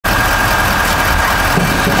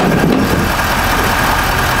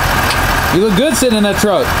You look good sitting in that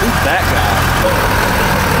truck. Who's that guy?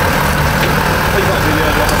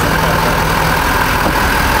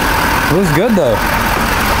 It looks good though.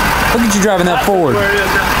 Look at you driving that Ford. Where it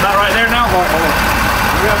is. Not right there now. Hold on.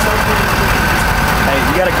 Hey,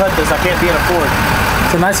 you gotta cut this. I can't be in a Ford.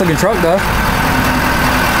 It's a nice looking truck though.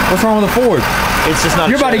 What's wrong with the Ford? It's just not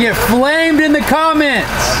You're about to get flamed in the comments.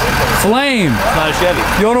 Flamed. It's not a Chevy.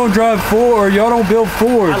 Y'all don't drive Ford, or y'all don't build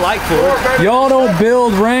Fords. I like Ford. Y'all don't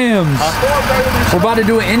build Rams. We're about to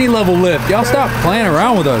do an any level lift. Y'all stop playing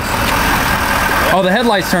around with us. Oh, the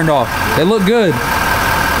headlights turned off. They look good.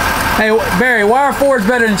 Hey, Barry, why are Fords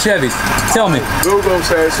better than Chevys? Tell me. Google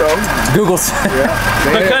says so. Google says. Yeah.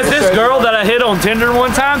 Because this girl that I hit on Tinder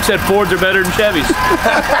one time said Fords are better than Chevys.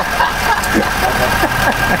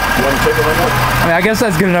 I mean, I guess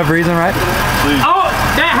that's good enough reason, right? Please. Oh,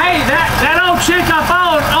 that old chick I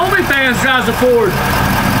followed, OnlyFans drives a Ford.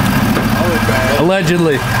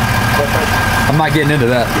 Allegedly. I'm not getting into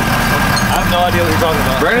that. I have no idea what you're talking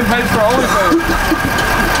about. Brandon pays for OnlyFans.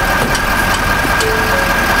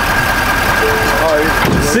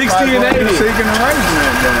 60 and 80.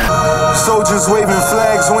 Soldiers waving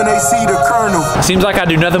flags when they see the colonel. Seems like I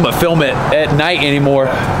do nothing but film it at night anymore.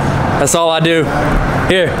 That's all I do.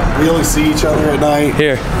 Here. We only see each other at night.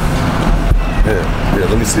 Here. Yeah,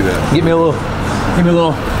 let me see that. Give me a little.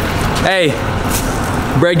 Hey,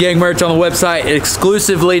 Bread Gang merch on the website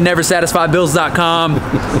exclusively, neversatisfiedbills.com.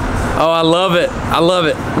 Oh, I love it. I love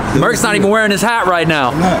it. Merc's not even wearing his hat right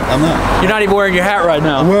now. I'm not. You're not even wearing your hat right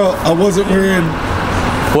now. Well, I wasn't wearing.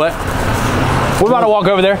 What? We're about to walk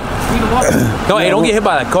over there. No, hey, don't get hit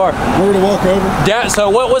by that car. We're gonna walk over. So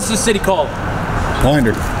what's the city called?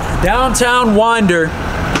 Winder. Downtown Winder.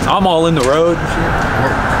 I'm all in the road.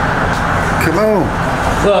 Come on.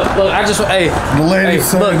 Look, I just, hey. The ladies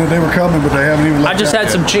saying that they were coming, but they haven't even left. I just had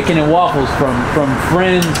some chicken and waffles from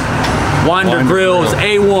Friends. Winder Grill. It was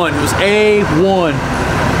A1. It was A1.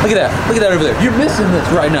 Look at that. Look at that over there. You're missing this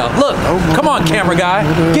right now. Look. Come on, camera guy.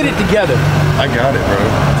 Get it together. I got it, bro.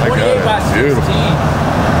 I got 28 by 16. Beautiful.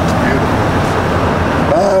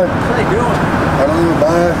 Bye. What are they doing? I don't know.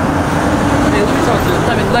 Bye. Hey, let me talk to you.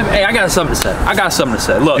 Hey, I got something to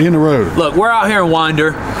say. Look. In the road. Look, we're out here in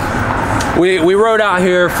Winder. We rode out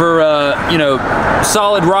here for you know,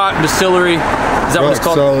 Solid Rock Distillery. Is that what it's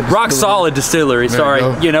called? Rock Solid Distillery. Sorry.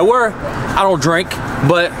 You know, I don't drink,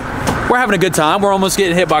 but we're having a good time. We're almost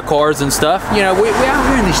getting hit by cars and stuff. You know, we out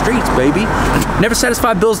here in these streets, baby.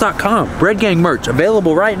 NeverSatisfiedBills.com. Bread Gang merch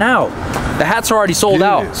available right now. The hats are already sold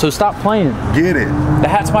out, so stop playing. Get it. The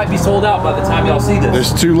hats might be sold out by the time y'all see this.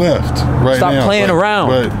 There's 2 left right now. Stop playing around.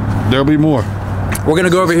 But there'll be more. We're gonna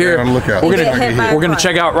go over here. We're gonna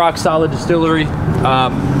check out Rock Solid Distillery.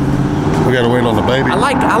 We gotta wait on the baby. I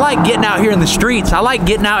like getting out here in the streets. I like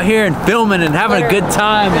getting out here and filming and having a good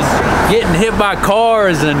time and getting hit by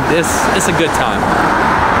cars, and it's a good time.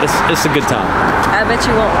 It's a good time. I bet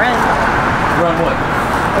you won't run. Run what?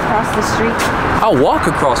 Across the street. I'll walk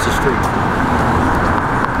across the street.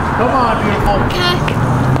 Come on, beautiful. Okay.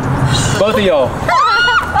 Both of y'all.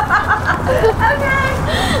 Okay.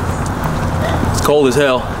 It's cold as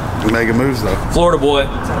hell. Making moves though. Florida boy.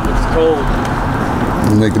 It's cold.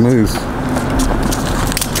 Making moves.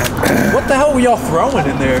 What the hell were y'all throwing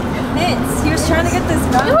in there? Mitts. He was trying to get this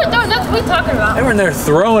gun. That's what we're talking about. They were in there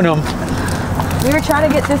throwing them. We were trying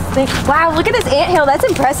to get this thing. Wow, look at this anthill. That's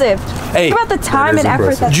impressive. Hey, think about the time and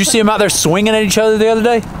effort. Did you see them out there swinging at each other the other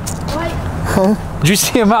day? What? Huh? Did you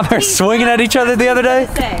see them out there swinging at each other the other day?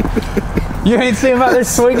 You ain't see them out there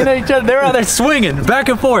swinging at each other? They were out there swinging back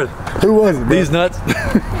and forth. Who was it, bro? These nuts.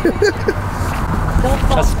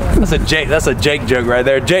 That's a Jake joke right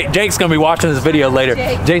there. Jake's gonna be watching this video later.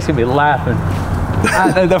 Jake's gonna be laughing.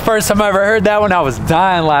 The first time I ever heard that one, I was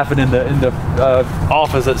dying laughing in the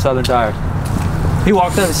office at Southern Tire. He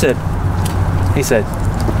walked up and he said,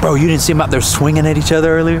 bro, you didn't see them out there swinging at each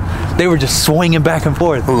other earlier? They were just swinging back and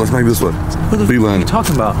forth. Oh, let's make this one. What are you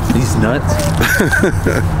talking about? These nuts.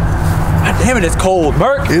 God damn it, it's cold,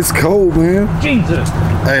 Merc. It's cold, man. Jesus.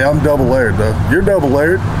 Hey, I'm double layered though. You're double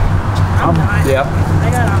layered. Yeah.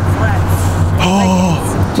 I got on flats.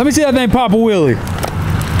 Oh, let me see that thing pop a wheelie.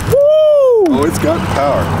 Woo! Oh, it's got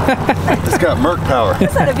power. It's got Merc power.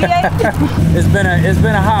 Is that a V8? It's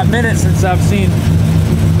been a hot minute since I've seen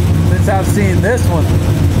this one.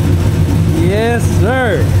 Yes,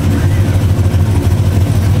 sir.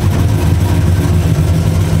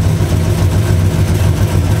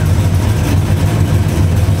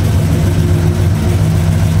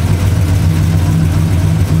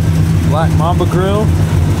 Black Mamba grill.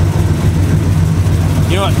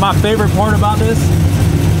 You know what my favorite part about this?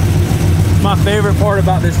 My favorite part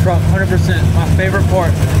about this truck, 100%. My favorite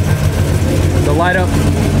part The light up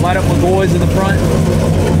McCoys in the front.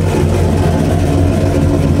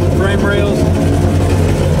 Frame rails.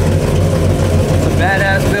 It's a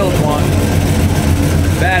badass build, Juan.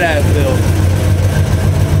 Badass build.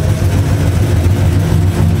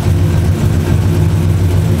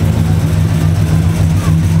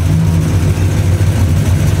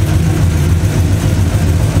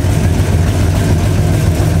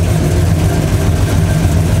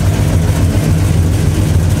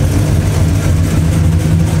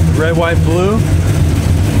 Red, white, blue.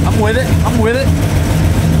 I'm with it. I'm with it.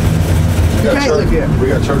 We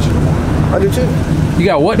got church in the morning. I do too. You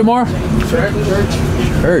got what tomorrow? Church.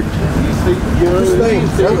 Church. That's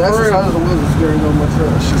the size of the wheels that's steering on my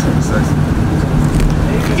truck. She's gonna say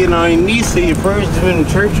something. You getting on your knees, see your first doing the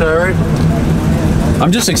church already.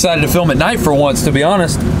 I'm just excited to film at night for once, to be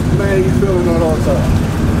honest. Man, you feeling that all the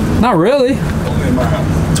time. Not really. Only in my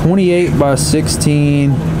house. 28 by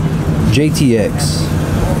 16 JTX.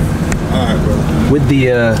 Alright, brother. With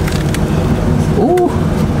the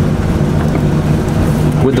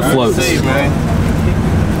with the floats. See, man.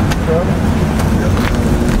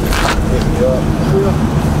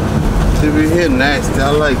 To be here nasty,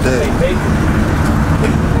 I like that.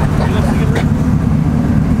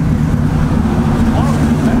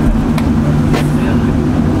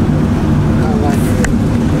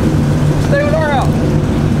 Stay with our house.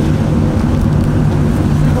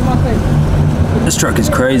 This truck is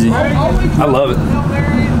crazy. I love it.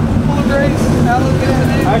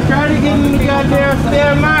 I tried to get him to goddamn stay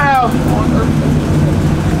at my house.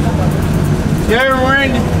 Jerry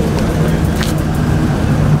Randy.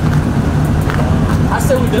 I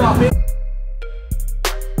said we drop it.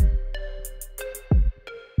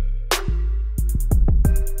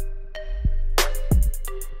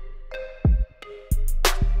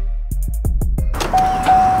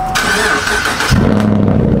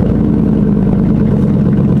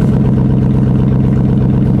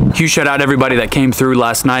 Huge shout out to everybody that came through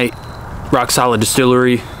last night. Rock Solid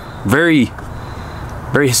Distillery. Very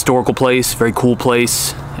historical place, very cool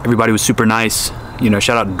place. Everybody was super nice. You know,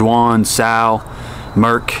 shout out to Dwan, Sal,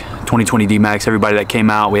 Merc, 2020 D-Max, everybody that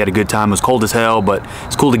came out. We had a good time. It was cold as hell, but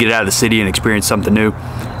it's cool to get out of the city and experience something new.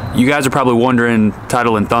 You guys are probably wondering,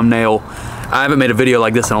 title and thumbnail, I haven't made a video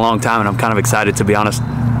like this in a long time, and I'm kind of excited, to be honest.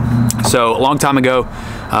 So a long time ago,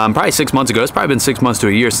 probably 6 months ago, it's probably been 6 months to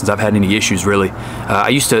a year since I've had any issues, really. I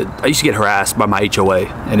used to get harassed by my HOA,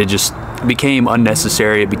 and it just became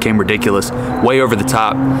unnecessary. It became ridiculous, way over the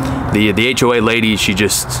top. The HOA lady,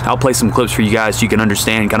 I'll play some clips for you guys so you can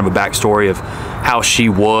understand kind of a backstory of how she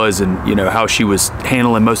was and, you know, how she was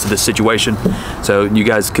handling most of this situation, so you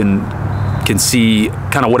guys can see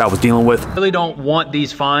kind of what I was dealing with. I really don't want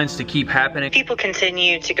these fines to keep happening. If people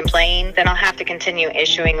continue to complain, then I'll have to continue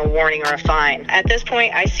issuing a warning or a fine. At this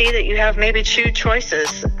point, I see that you have maybe two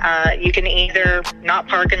choices. You can either not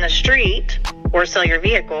park in the street or sell your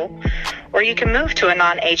vehicle, or you can move to a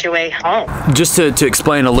non-HOA home. Just to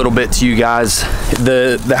explain a little bit to you guys,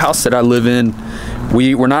 the house that I live in,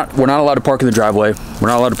 we're not allowed to park in the driveway. We're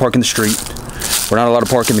not allowed to park in the street. We're not allowed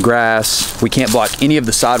to park in the grass. We can't block any of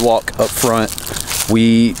the sidewalk up front.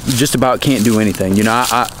 We just about can't do anything. You know,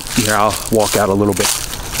 here, I'll walk out a little bit.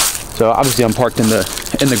 So obviously I'm parked in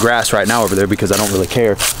the grass right now over there because I don't really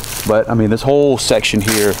care. But I mean, this whole section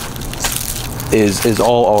here is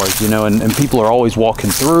all ours, you know, and people are always walking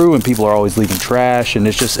through, and people are always leaving trash, and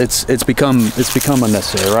it's become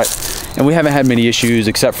unnecessary, right? And we haven't had many issues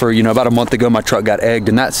except for, you know, about a month ago my truck got egged,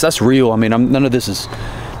 and that's real. I mean, none of this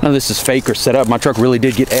is fake or set up. My truck really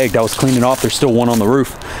did get egged. I was cleaning off. There's still one on the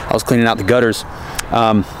roof. I was cleaning out the gutters.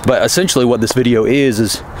 But essentially what this video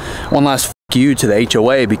is one last f you to the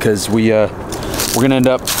HOA, because we're gonna end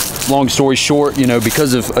up, long story short, you know,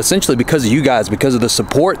 essentially because of you guys, because of the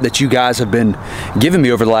support that you guys have been giving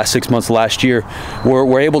me over the last 6 months of last year,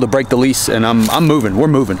 we're able to break the lease, and I'm moving. We're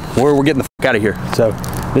moving. We're getting the f out of here. So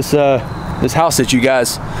this house that you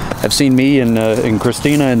guys have seen me and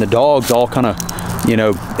Christina and the dogs all kind of, you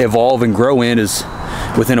know, evolve and grow in, is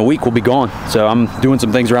within a week we'll be gone. So I'm doing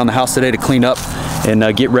some things around the house today to clean up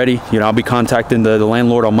and get ready. You know, I'll be contacting the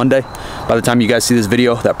landlord on Monday. By the time you guys see this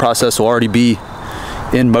video, that process will already be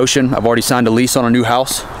in motion. I've already signed a lease on a new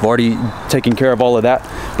house. I've already taken care of all of that.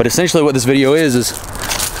 But essentially what this video is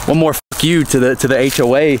one more f you to the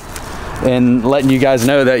HOA, and letting you guys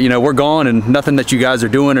know that, you know, we're gone, and nothing that you guys are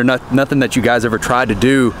doing or nothing that you guys ever tried to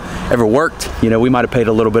do ever worked. You know, we might have paid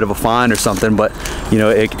a little bit of a fine or something, but you know,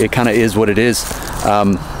 it kind of is what it is.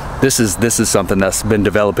 This is something that's been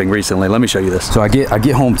developing recently. Let me show you this. So I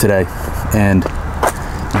get home today, and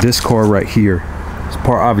this car right here is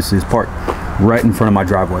obviously parked right in front of my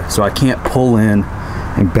driveway, so I can't pull in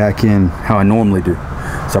and back in how I normally do.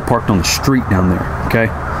 So I parked on the street down there, okay?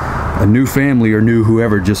 A new family or new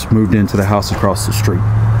whoever just moved into the house across the street.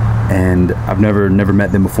 And I've never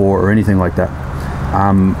met them before or anything like that.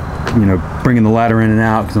 I'm, you know, bringing the ladder in and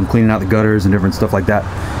out because I'm cleaning out the gutters and different stuff like that.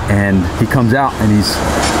 And he comes out and he's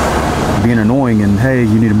being annoying and, hey,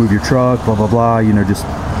 you need to move your truck, blah, blah, blah, you know, just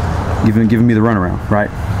giving me the runaround, right?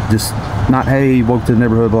 Just not, hey, woke to the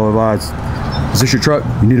neighborhood, blah, blah, blah. It's, is this your truck?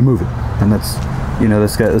 You need to move it. And that's, you know,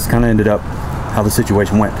 that's kind of ended up how the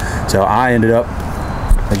situation went. So I ended up,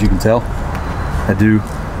 as you can tell, had to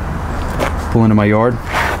pull into my yard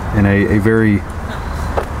in a very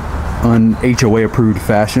un-HOA approved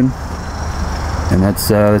fashion. And that's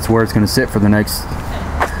where it's going to sit for the next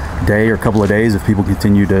day or couple of days if people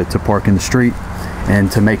continue to park in the street.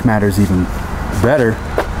 And to make matters even better,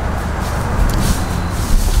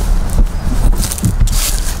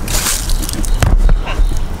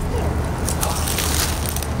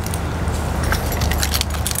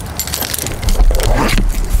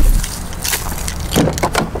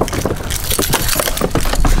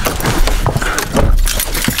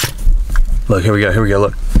 look, here we go,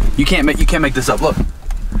 look. You can't make this up, look.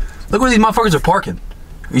 Look where these motherfuckers are parking.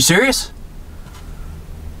 Are you serious?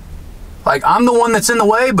 Like, I'm the one that's in the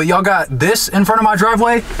way, but y'all got this in front of my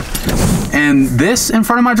driveway, and this in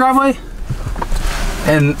front of my driveway,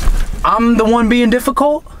 and I'm the one being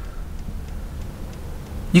difficult?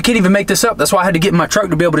 You can't even make this up. That's why I had to get in my truck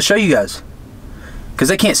to be able to show you guys. Because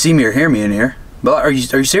they can't see me or hear me in here. But are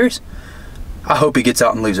you serious? I hope he gets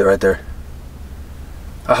out and leaves it right there.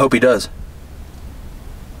 I hope he does.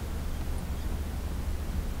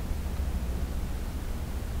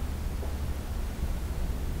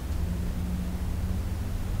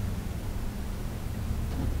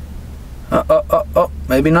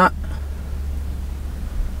 Maybe not.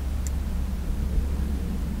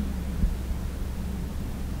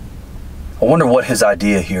 I wonder what his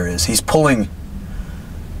idea here is. He's pulling.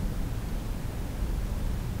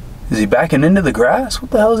 Is he backing into the grass?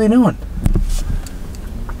 What the hell is he doing?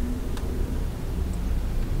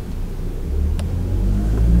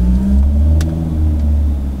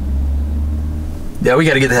 Yeah, we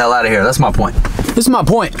gotta get the hell out of here. That's my point. This is my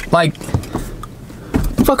point. Like,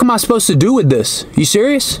 what the fuck am I supposed to do with this? You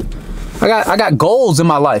serious? I got goals in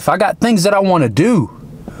my life. I got things that I want to do.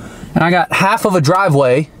 And I got half of a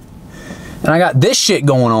driveway. And I got this shit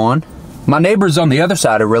going on. My neighbors on the other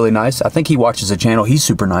side are really nice. I think he watches the channel. He's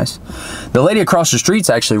super nice. The lady across the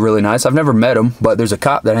street's actually really nice. I've never met him, but there's a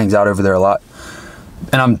cop that hangs out over there a lot.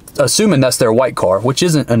 And I'm assuming that's their white car, which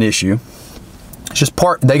isn't an issue. It's just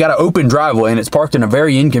parked. They got an open driveway and it's parked in a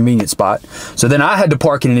very inconvenient spot. So then I had to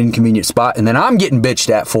park in an inconvenient spot, and then I'm getting bitched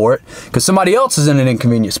at for it because somebody else is in an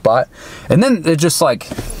inconvenient spot. And then they're just like,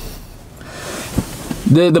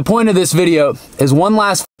 the point of this video is one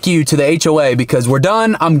last fuck you to the HOA, because we're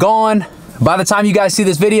done. I'm gone. By the time you guys see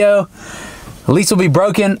this video, the lease will be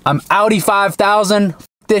broken. I'm Audi 5000. Fuck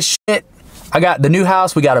this shit. I got the new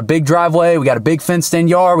house. We got a big driveway. We got a big fenced-in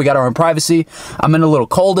yard. We got our own privacy. I'm in a little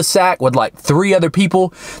cul-de-sac with like 3 other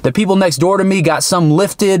people. The people next door to me got some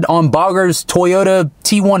lifted on Bogger's Toyota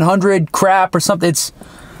T100 crap or something.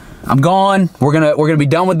 I'm gone. We're gonna be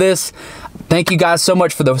done with this. Thank you guys so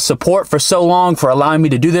much for the support for so long, for allowing me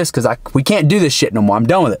to do this, because we can't do this shit no more. I'm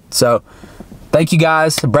done with it. So thank you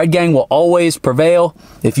guys. The Bread Gang will always prevail.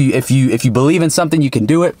 If you believe in something, you can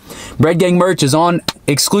do it. Bread Gang merch is on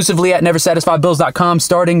exclusively at neversatisfiedbills.com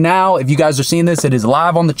starting now. If you guys are seeing this, it is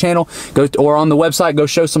live on the channel. Go or on the website. Go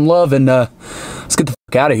show some love, and let's get the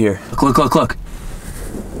fuck out of here. Look, look, look.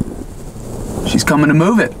 She's coming to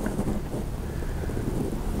move it.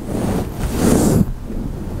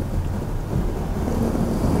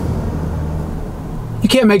 You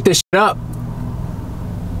can't make this shit up.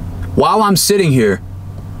 While I'm sitting here,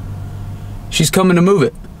 she's coming to move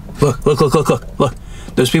it. Look, look, look, look, look, look.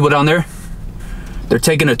 Those people down there, they're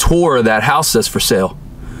taking a tour of that house that's for sale.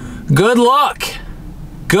 Good luck.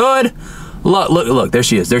 Good luck. Look, look, there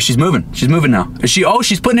she is. There she's moving. She's moving now. Is she? Oh,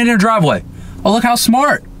 she's putting it in her driveway. Oh, look how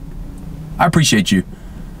smart. I appreciate you.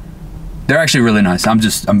 They're actually really nice. I'm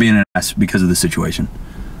being an ass because of the situation.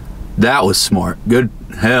 That was smart. Good.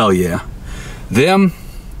 Hell yeah. Them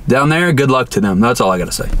down there, good luck to them. That's all I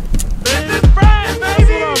gotta say.